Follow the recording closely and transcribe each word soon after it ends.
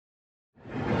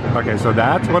Okay, so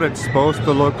that's what it's supposed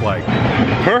to look like.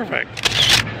 Perfect.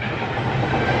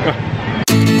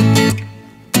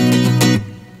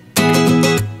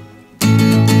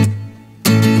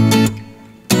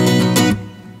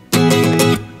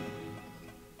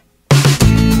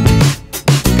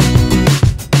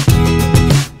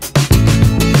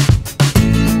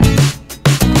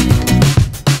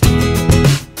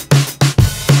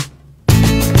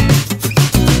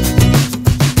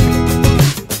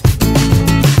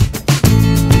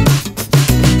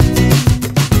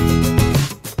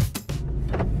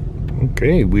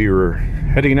 Okay, we were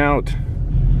heading out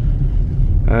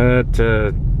at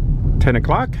 10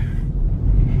 o'clock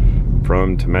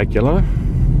from Temecula,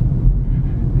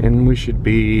 and we should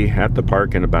be at the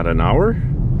park in about an hour,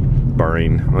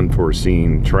 barring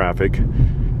unforeseen traffic.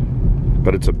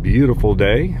 But it's a beautiful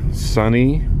day,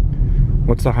 sunny.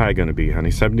 What's the high going to be, honey?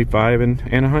 75 in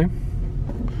Anaheim?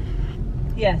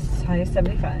 Yes, high of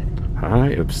 75. High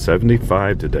of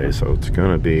 75 today, so it's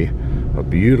going to be a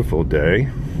beautiful day.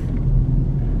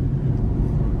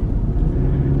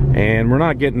 And we're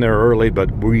not getting there early,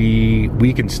 but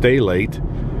we can stay late.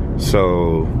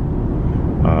 So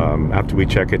after we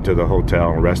check into the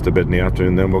hotel and rest a bit in the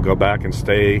afternoon, then we'll go back and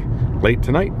stay late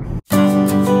tonight.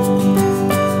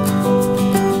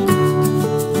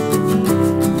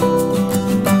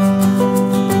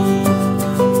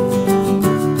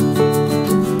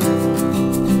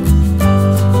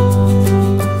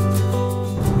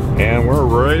 And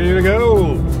we're ready to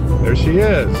go. There she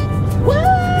is.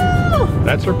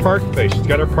 That's her park face. She's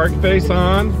got her park face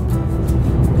on.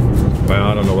 Well,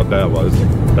 I don't know what that was.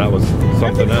 That was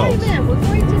something else. We're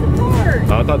going to the park.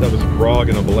 I thought that was a frog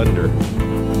in a blender.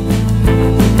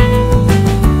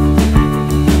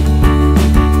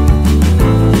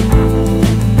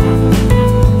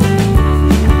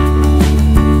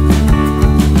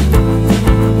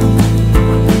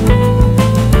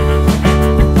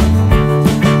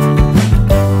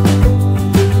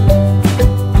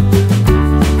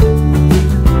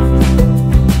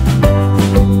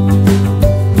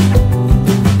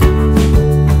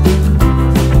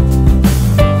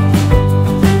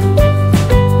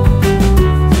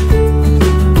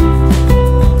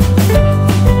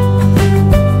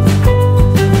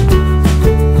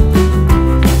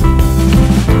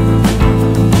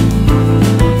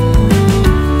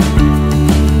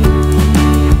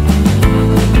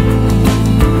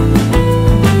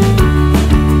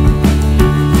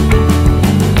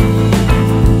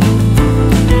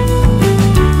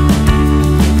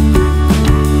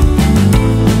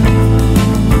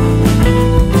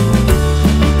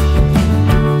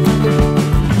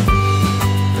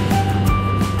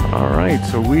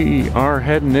 So we are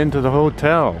heading into the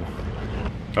hotel.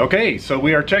 Okay, so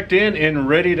we are checked in and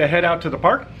ready to head out to the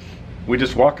park. We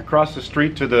just walk across the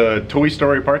street to the Toy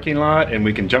Story parking lot and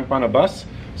we can jump on a bus.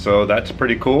 So that's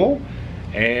pretty cool.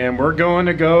 And we're going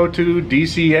to go to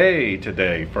DCA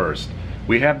today first.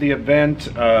 We have the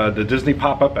event, the Disney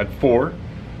pop-up at 4.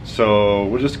 So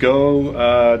we'll just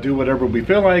go do whatever we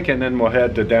feel like and then we'll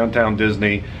head to downtown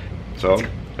Disney. So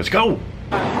let's go.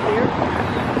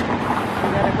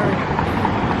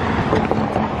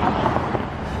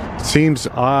 Seems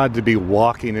odd to be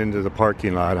walking into the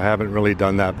parking lot. I haven't really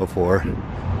done that before,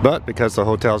 but because the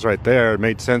hotel's right there, it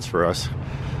made sense for us.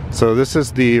 So this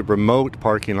is the remote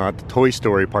parking lot, the Toy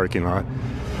Story parking lot.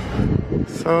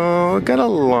 So got a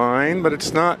line, but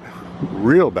it's not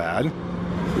real bad.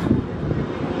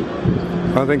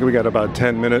 I think we got about a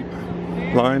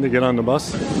 10-minute line to get on the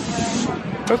bus.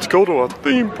 Let's go to a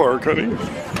theme park, honey.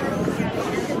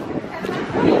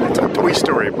 It's a Toy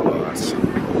Story bus.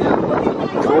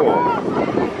 Cool.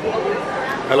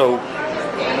 Hello.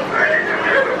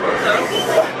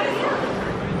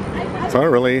 It's not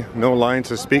really no lines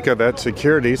to speak of at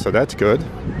security, so that's good.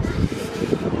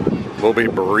 We'll be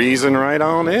breezing right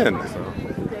on in.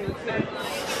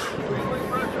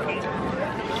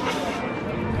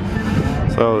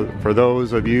 So for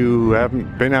those of you who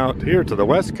haven't been out here to the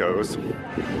West Coast,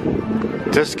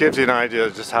 just gives you an idea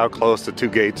of just how close the two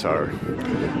gates are.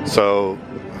 So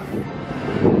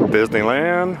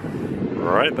Disneyland,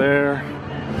 right there.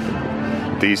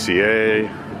 DCA,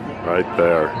 right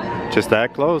there. Just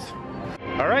that close.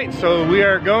 All right, so we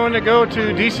are going to go to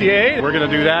DCA. We're going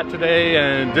to do that today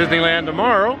and Disneyland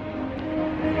tomorrow.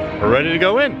 We're ready to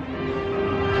go in.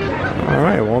 All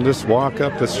right, we'll just walk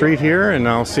up the street here and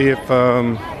I'll see if,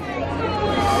 oh,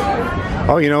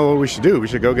 you know what we should do? We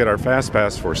should go get our Fast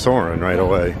Pass for Soarin' right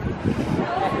away.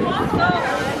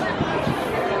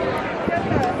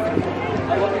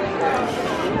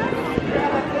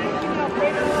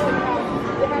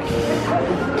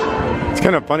 It's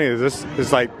kind of funny. This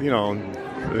is like, you know,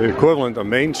 the equivalent of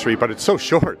Main Street, but it's so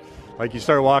short. Like you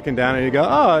start walking down and you go,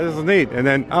 oh, this is neat, and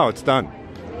then, oh, it's done.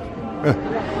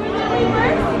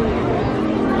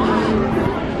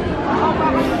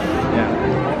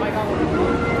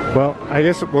 Well, I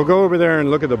guess we'll go over there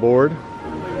and look at the board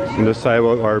and decide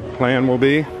what our plan will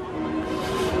be.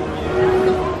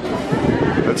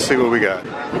 Let's see what we got.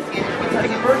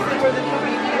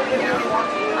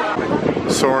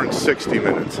 Soaring 60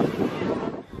 minutes.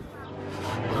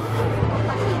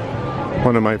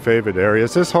 One of my favorite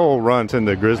areas. This whole run in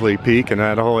the Grizzly Peak and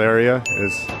that whole area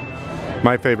is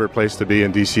my favorite place to be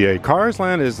in DCA. Cars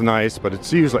Land is nice, but it's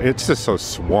just so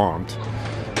swamped.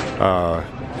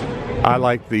 I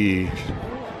like the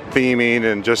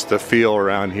theming and just the feel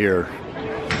around here.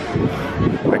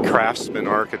 The craftsman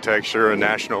architecture and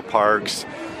national parks.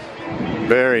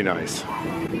 Very nice.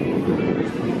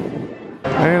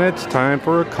 And it's time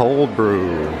for a cold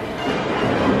brew.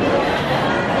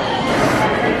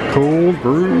 Cold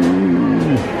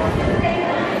brew.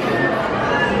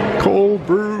 Cold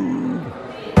brew.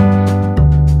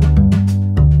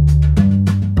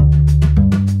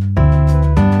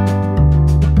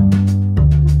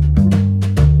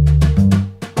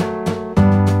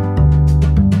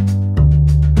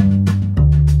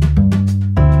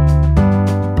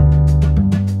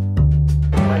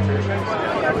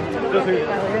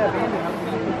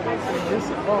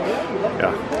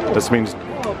 Yeah, this means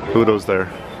Pluto's there.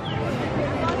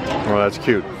 Oh, that's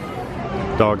cute.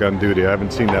 Dog on duty. I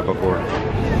haven't seen that before.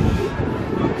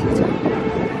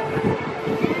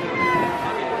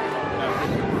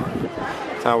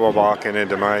 Now we're walking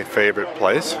into my favorite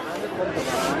place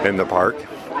in the park,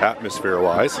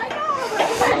 atmosphere-wise.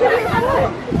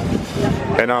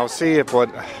 And I'll see if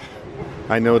what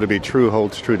I know to be true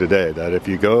holds true today, that if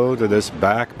you go to this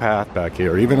back path back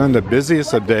here, even on the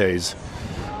busiest of days,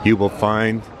 you will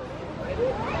find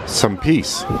some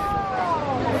peace.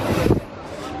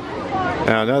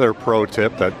 Now another pro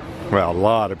tip that, well, a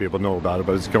lot of people know about it,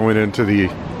 but it's going into the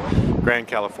Grand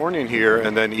Californian here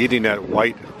and then eating that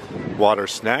white water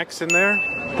snacks in there.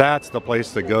 That's the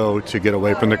place to go to get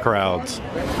away from the crowds.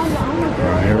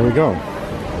 Here we go.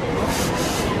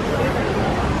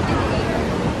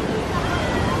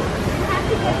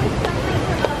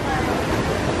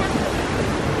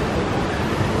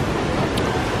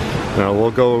 Now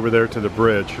we'll go over there to the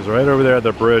bridge, because right over there at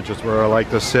the bridge is where I like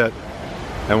to sit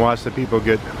and watch the people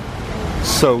get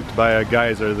soaked by a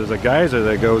geyser. There's a geyser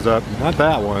that goes up, not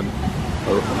that one,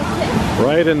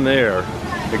 right in there.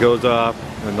 It goes up,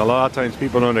 and a lot of times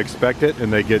people don't expect it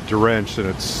and they get drenched, and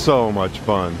it's so much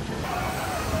fun.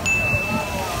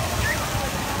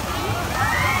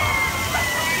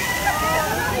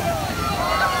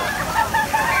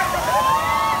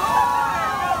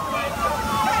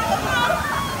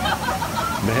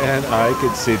 Man, I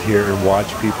could sit here and watch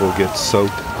people get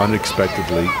soaked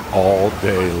unexpectedly all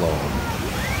day long.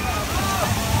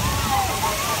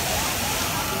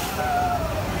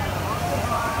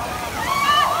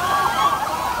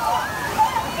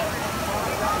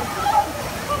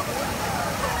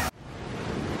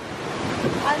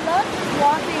 I love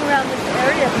walking around this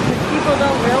area because people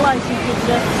don't realize you can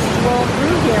just stroll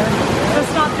through here. So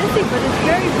it's not busy, but it's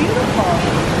very beautiful.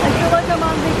 I feel like I'm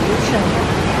on vacation.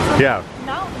 Yeah.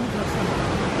 Mountains or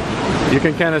something. You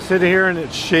can kind of sit here and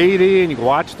it's shady and you can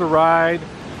watch the ride.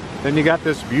 Then you got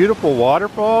this beautiful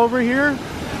waterfall over here.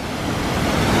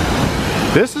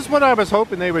 This is what I was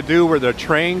hoping they would do where the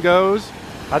train goes.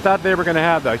 I thought they were going to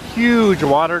have the huge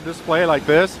water display like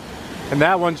this. And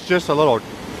that one's just a little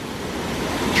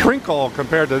trinkle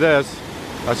compared to this.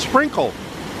 A sprinkle.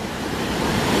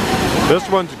 This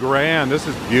one's grand. This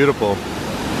is beautiful.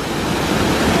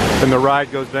 And the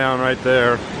ride goes down right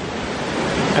there.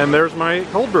 And there's my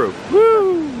cold brew.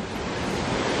 Woo!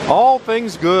 All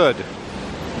things good.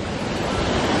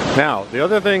 Now, the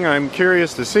other thing I'm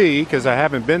curious to see, because I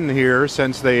haven't been here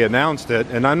since they announced it,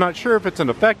 and I'm not sure if it's in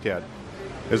effect yet,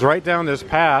 is right down this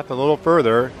path a little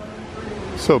further.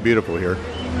 So beautiful here.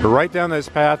 But right down this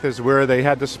path is where they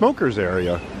had the smokers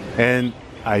area. And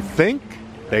I think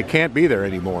they can't be there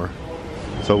anymore.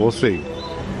 So we'll see.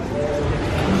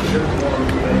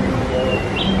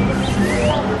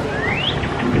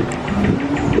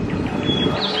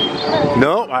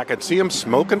 No, I can see them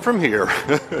smoking from here.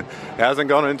 Hasn't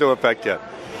gone into effect yet.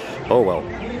 Oh well.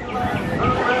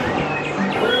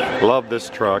 Love this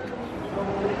truck.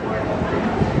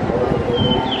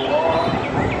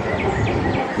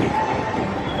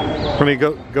 Let me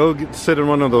go sit in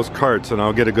one of those carts and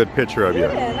I'll get a good picture of you.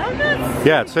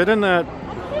 Yeah, sit in that.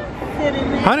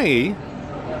 Honey,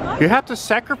 you have to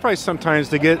sacrifice sometimes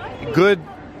to get good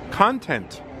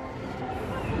content.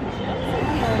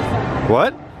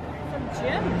 What? Some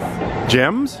gems.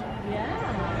 Gems?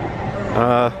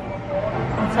 Yeah.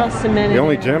 That's how cemented. The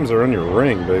only gems are on your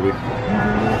ring, baby.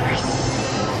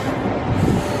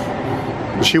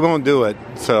 She won't do it,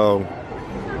 so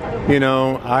you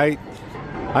know, I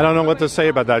don't know what to say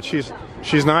about that. She's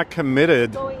not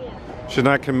committed. She's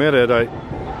not committed.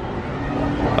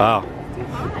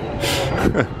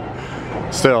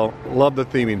 Still, love the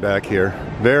theming back here.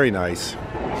 Very nice.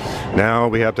 Now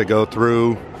we have to go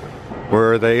through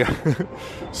where they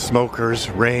smokers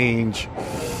range.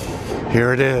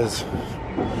 Here it is.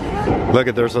 Look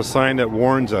at, there's a sign that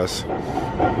warns us.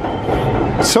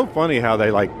 It's so funny how they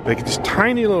get this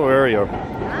tiny little area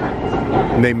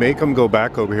and they make them go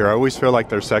back over here. I always feel like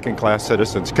they're second-class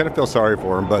citizens. Kind of feel sorry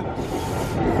for them, but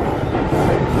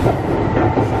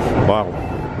wow,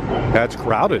 that's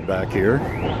crowded back here.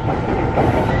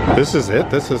 This is it.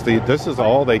 This is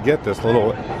all they get. This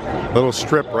little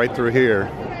strip right through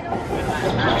here.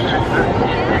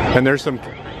 And there's some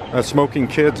smoking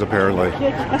kids apparently.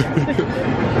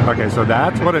 Okay, so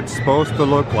that's what it's supposed to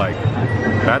look like.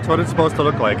 That's what it's supposed to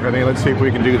look like. Honey, let's see if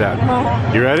we can do that.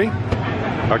 You ready?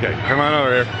 Okay, come on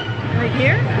over here. Right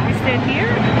here? We stand here?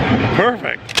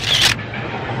 Perfect.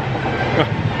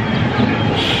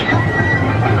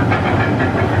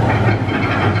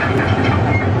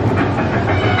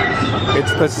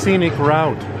 It's the scenic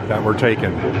route that we're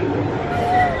taking.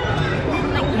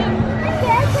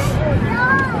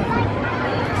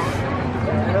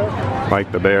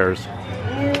 Like the bears.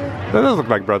 That does look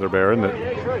like Brother Bear, isn't it?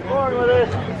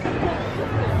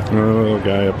 Oh,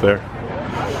 guy up there.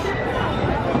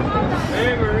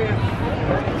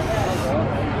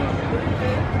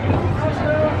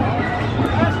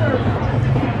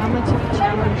 How much of a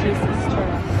challenge is this trip?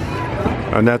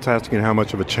 And that's asking how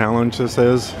much of a challenge this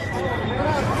is.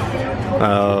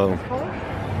 I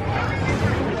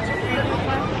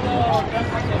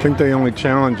think the only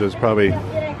challenge is probably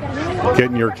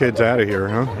getting your kids out of here,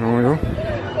 huh?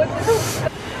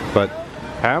 But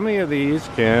how many of these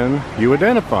can you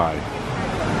identify?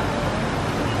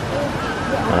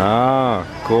 Ah,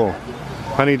 cool.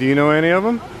 Honey, do you know any of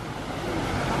them?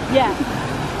 Yeah.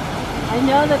 I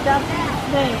know that that's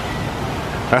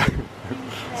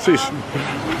the See,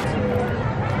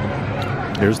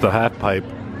 here's the half pipe.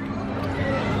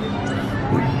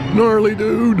 Gnarly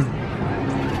dude.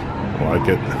 I like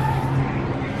it.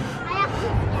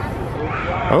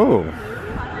 Oh.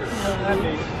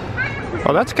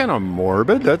 Oh, that's kind of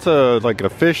morbid. That's like a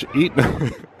fish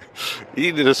eating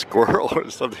eating a squirrel or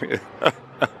something.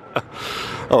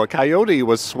 Oh, a coyote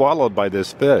was swallowed by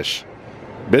this fish,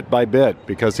 bit by bit,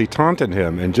 because he taunted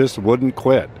him and just wouldn't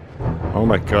quit. Oh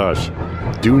my gosh.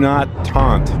 Do not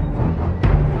taunt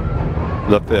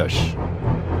the fish.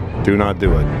 Do not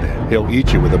do it. He'll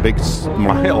eat you with a big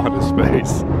smile on his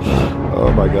face.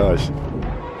 Oh my gosh.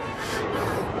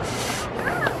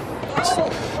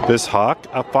 This hawk,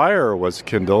 a fire was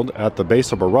kindled at the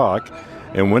base of a rock,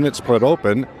 and when it split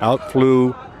open, out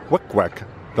flew Wick,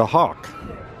 the hawk.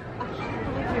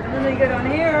 really good on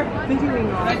here.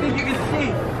 Videoing on. I think you can see.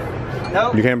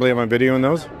 Nope. You can't believe I'm videoing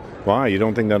those? Why? You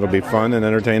don't think that'll be fun and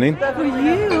entertaining? For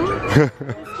you.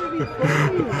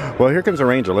 Well, here comes a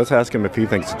ranger. Let's ask him if he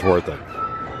thinks it's worth it.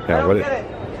 Yeah, what?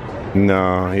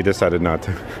 No, he decided not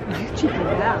to. Check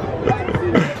it out.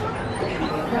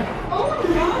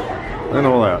 And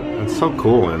all that. It's so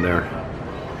cool in there.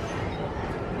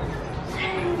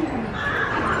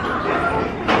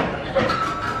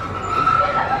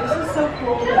 This is so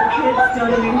cool that the kids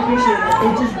don't even appreciate it.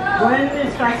 They just run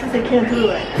as fast as they can through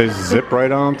it. They zip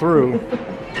right on through.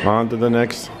 On to the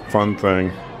next fun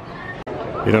thing.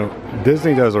 You know,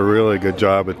 Disney does a really good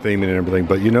job at theming and everything,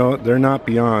 but you know, they're not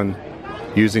beyond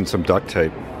using some duct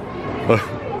tape. Look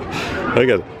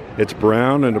at it. It's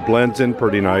brown and it blends in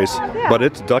pretty nice, but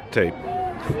it's duct tape.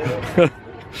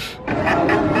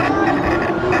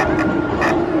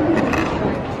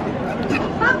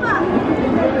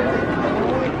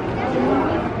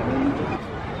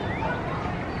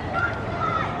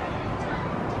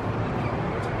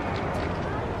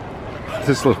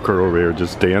 This little girl over here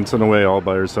just dancing away all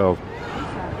by herself.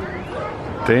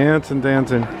 Dancing,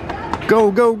 dancing.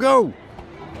 Go, go, go!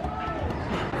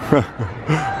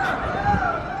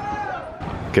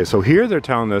 Okay, so here they're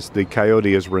telling us the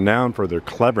coyote is renowned for their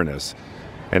cleverness.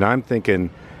 And I'm thinking,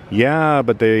 yeah,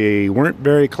 but they weren't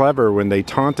very clever when they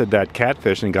taunted that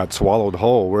catfish and got swallowed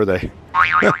whole, were they?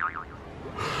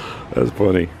 That's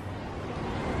funny.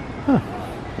 Huh.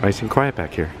 Nice and quiet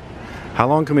back here. How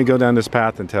long can we go down this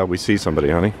path until we see somebody,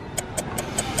 honey?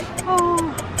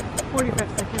 Oh,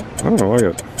 45 seconds. Oh, look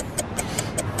at it.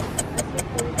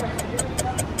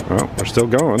 Well, we're still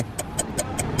going.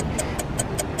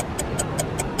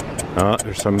 Oh,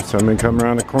 there's something coming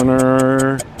around the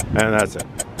corner, and that's it.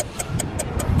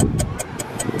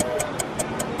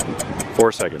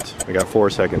 4 seconds. We got 4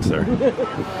 seconds there.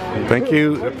 Thank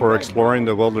you for exploring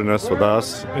the wilderness with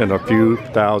us and a few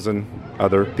thousand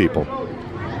other people.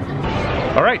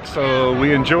 All right, so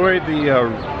we enjoyed the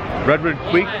Redwood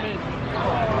Creek.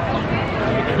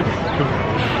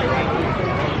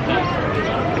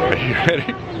 Are you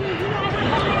ready?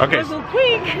 Okay. Redwood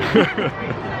Creek.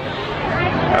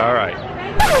 All right.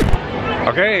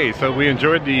 Okay, so we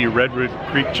enjoyed the Redwood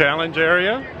Creek Challenge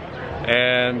area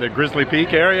and the Grizzly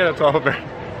Peak area. That's all very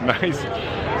nice.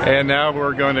 And now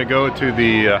we're going to go to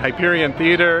the Hyperion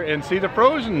Theater and see the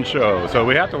Frozen show. So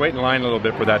we have to wait in line a little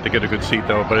bit for that to get a good seat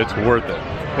though, but it's worth it.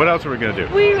 What else are we going to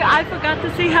do? I forgot to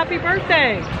say happy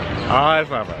birthday. Ah, it's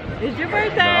not bad. It's your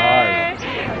birthday.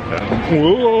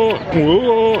 Whoa,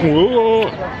 whoa, whoa.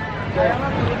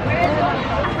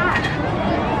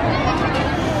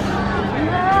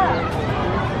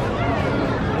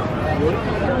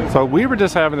 So we were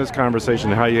just having this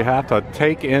conversation how you have to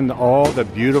take in all the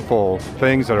beautiful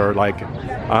things that are like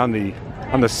on the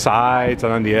sides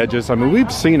and on the edges. I mean,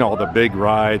 we've seen all the big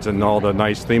rides and all the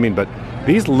nice theming, but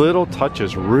these little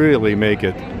touches really make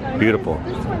it beautiful.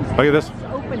 Look at this. It's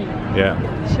opening. Yeah.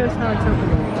 It shows how it's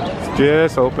opening. It's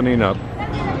just opening up.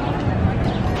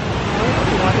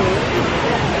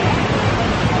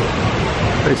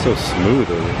 It's so smooth.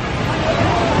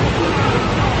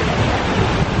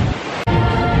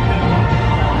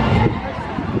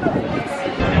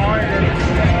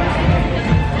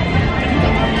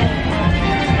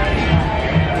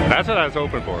 That's what I was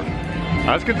hoping for.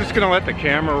 I was just gonna let the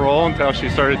camera roll until she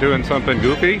started doing something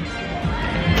goofy.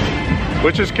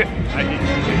 Which is,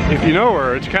 if you know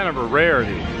her, it's kind of a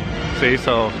rarity. See,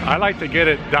 so I like to get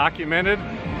it documented.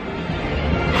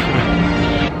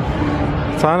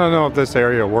 So I don't know if this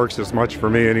area works as much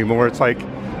for me anymore. It's like,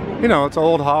 you know, it's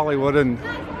old Hollywood and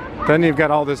then you've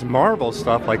got all this Marvel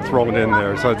stuff like thrown in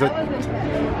there. So it,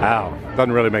 ow,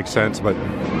 doesn't really make sense, but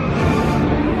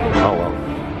oh well.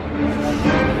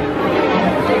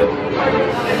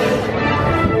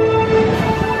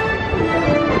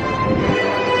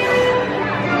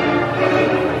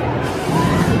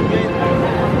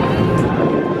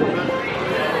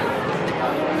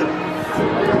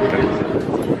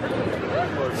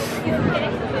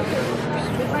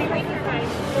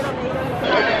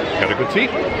 Got a good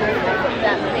seat?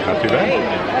 Not too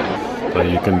bad. So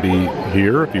you can be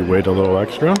here if you wait a little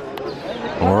extra,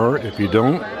 or if you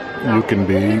don't, you can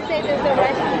be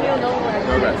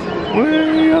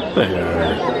way up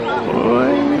there,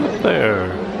 way up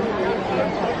there.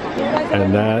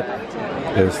 And that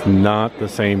is not the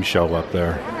same show up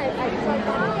there.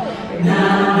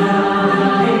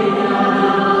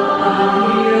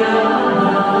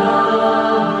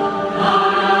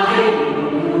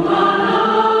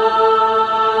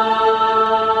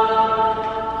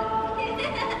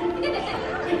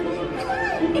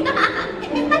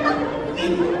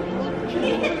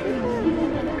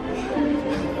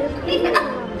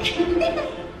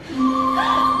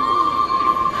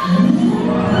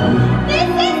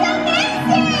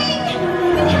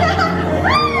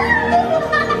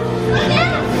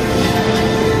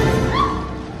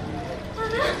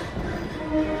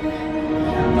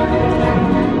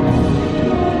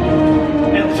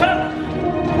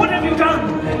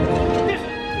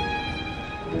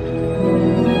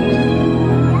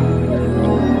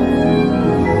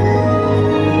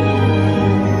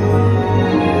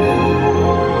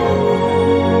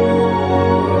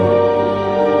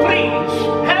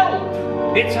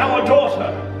 It's our daughter.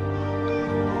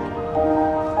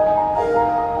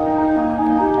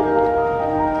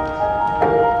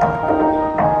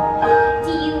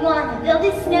 Do you want to build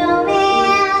a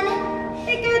snowman?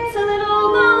 It gets a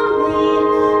little lonely.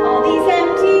 All these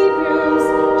empty rooms,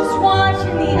 just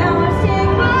watching the hours tick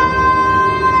by.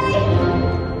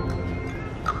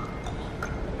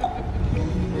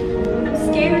 I'm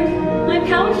scared. My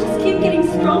powers just keep getting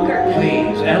stronger.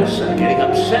 Please, Elsa, getting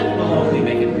upset will only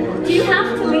make it worse. Do you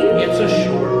have to leave? It's a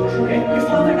short trip. Your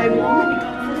father and I will only be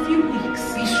gone for a few weeks.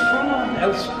 Be strong,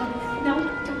 Elsa. No,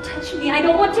 don't touch me. I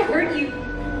don't want to hurt you.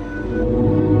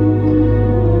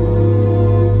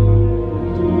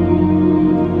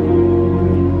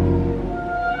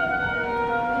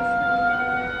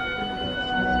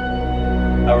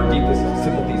 Our deepest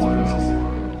sympathies, princess.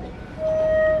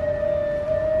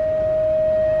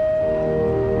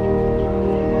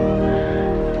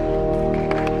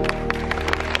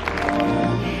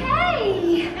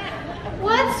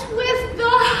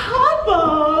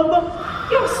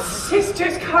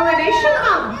 Sister's coronation?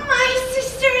 My sister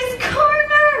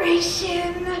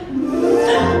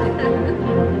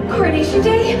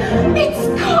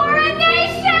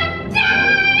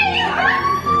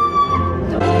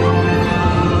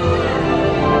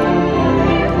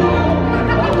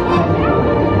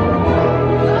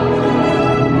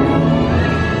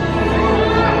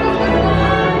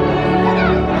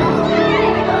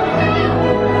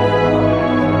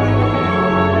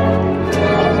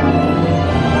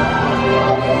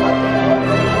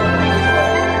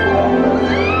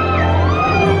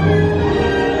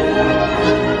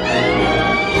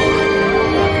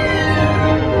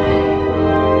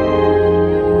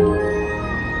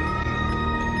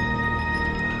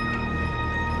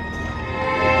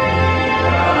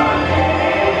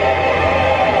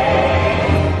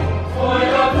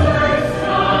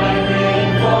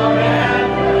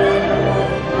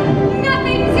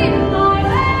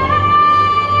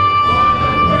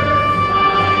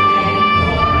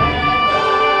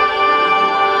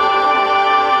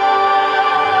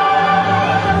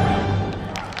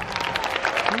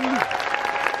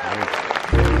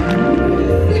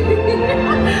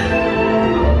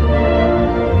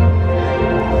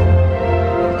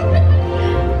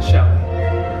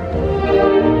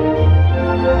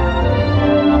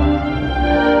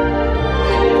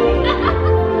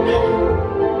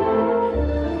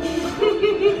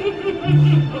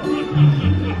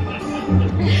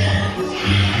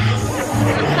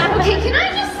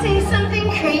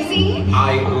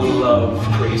love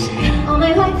crazy. All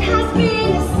my life has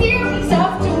been a series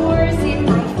of doors in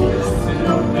my face.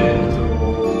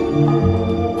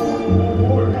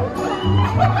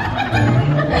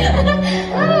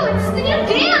 Oh, it's the new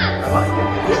dance!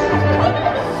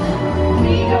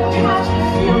 We don't have to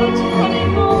feel it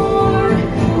anymore.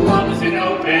 Love is an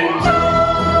open door.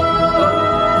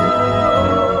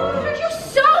 What are you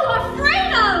so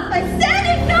afraid of? I said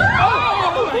it, no!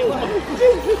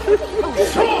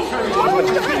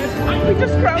 We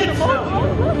just grabbed them all.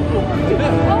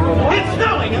 It's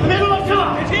snowing in the middle of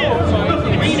July. It is. Look, the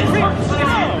rain is hurting.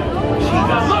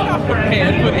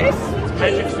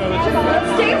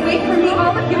 Stay away from me,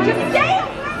 all of you. Just stay!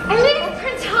 I leave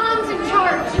Prince Hans in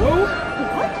charge.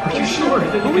 Are you sure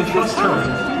that you can trust her?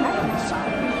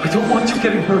 I don't want you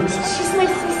getting hurt. She's my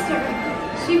sister.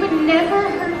 She would never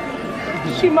hurt me.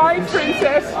 She my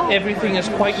princess. Everything is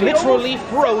quite literally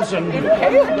frozen.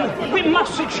 We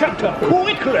must see shelter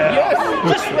quickly. Yes.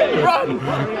 This way. Run!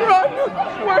 Run!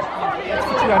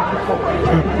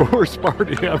 Worst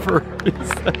party ever. Worst party ever.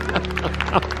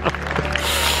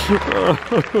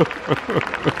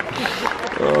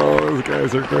 Oh, those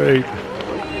guys are great.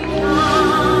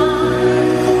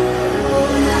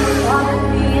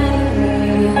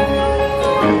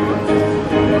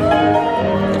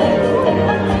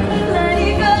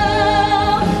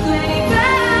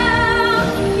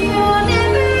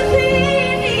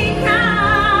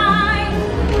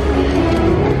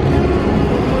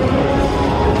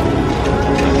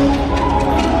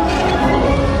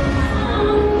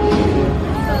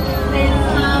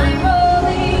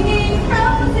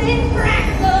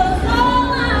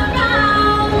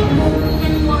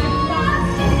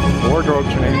 Wardrobe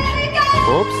change.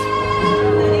 Oops.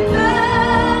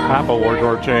 Half a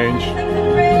wardrobe change.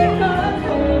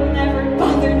 Never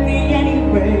bothered me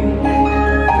anyway.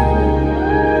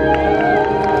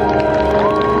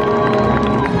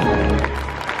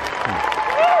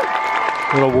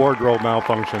 Little wardrobe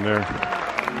malfunction there.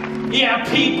 Yeah,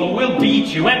 people will beat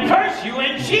you and curse you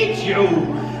and cheat you.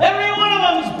 Every one of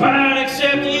them's bad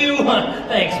except you.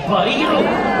 Thanks, buddy.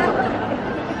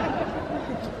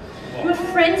 With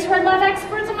friends who are love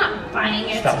experts, I'm not buying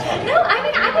it. Stop talking. No, I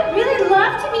mean, I would really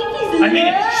love to meet these I mean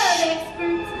it. love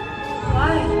experts.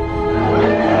 Why?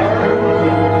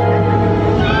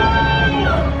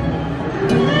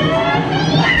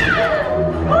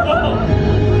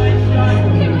 It was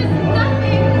nothing. Just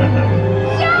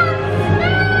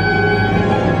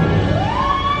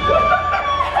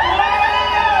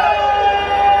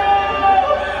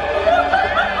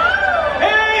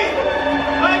Hey!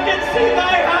 I can see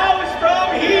my house from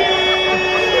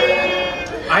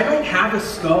here! I don't have a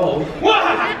skull.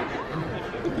 What?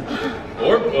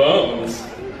 Or bones.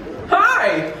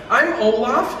 Hi, I'm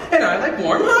Olaf, and I like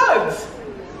warm hugs.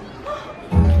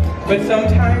 But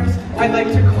sometimes I like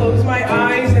to close my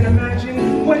eyes and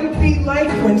imagine what it'd be like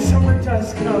when summer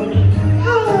does come.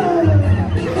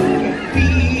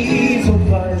 Bees will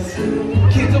buzz,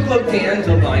 kids will blow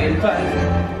dandelion buzz.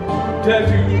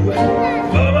 Da-doo,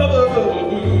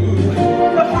 ba-ba-ba-ba-boo.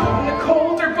 The hot and the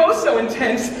cold are both so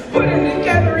intense. Put them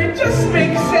together, it just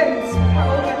makes sense.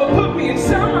 Well, put me in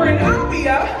summer and I'll be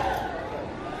a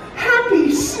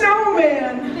happy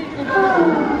snowman.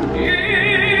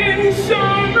 In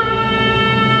summer.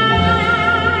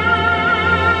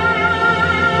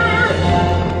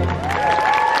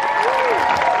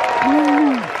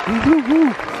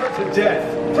 To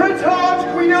death. Prince Hans,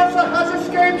 Queen Elsa has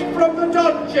escaped from the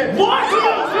dungeon.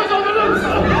 What?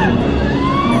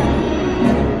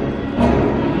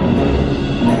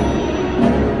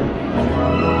 I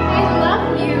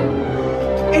love you.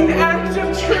 An act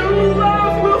of true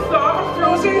love will thaw a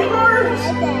frozen heart.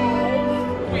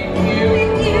 With you,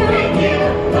 With you. with you,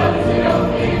 love is an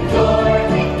open door.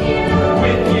 With you.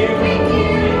 With you, With you.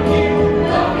 with you,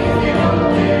 love is an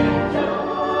open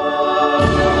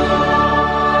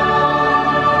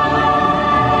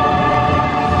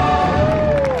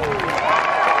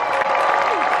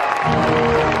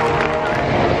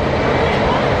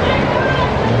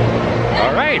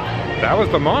All right, that was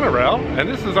the monorail, and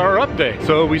this is our update.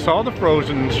 So we saw the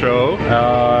Frozen show.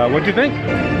 What'd you think?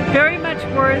 Very much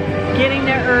worth getting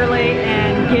there early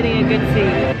and getting a good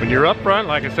seat. When you're up front,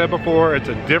 like I said before, it's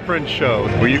a different show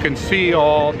where you can see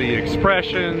all the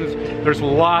expressions. There's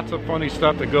lots of funny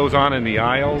stuff that goes on in the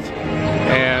aisles,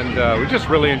 and we just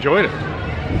really enjoyed it.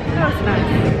 That was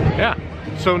nice. Yeah.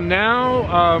 So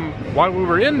now, while we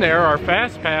were in there, our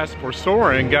fast pass for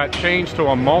soaring got changed to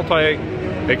a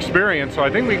multi-experience, so I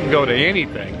think we can go to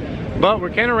anything. But we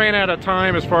kind of ran out of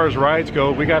time as far as rides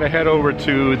go. We got to head over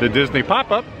to the Disney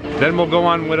pop-up, then we'll go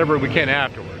on whatever we can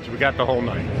afterwards. We got the whole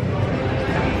night.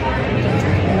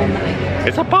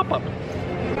 It's a pop-up.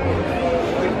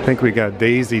 I think we got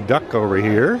Daisy Duck over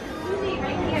here.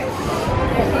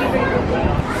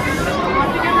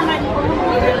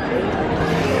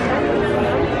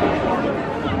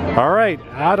 All right,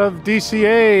 out of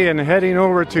DCA and heading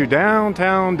over to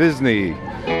downtown Disney.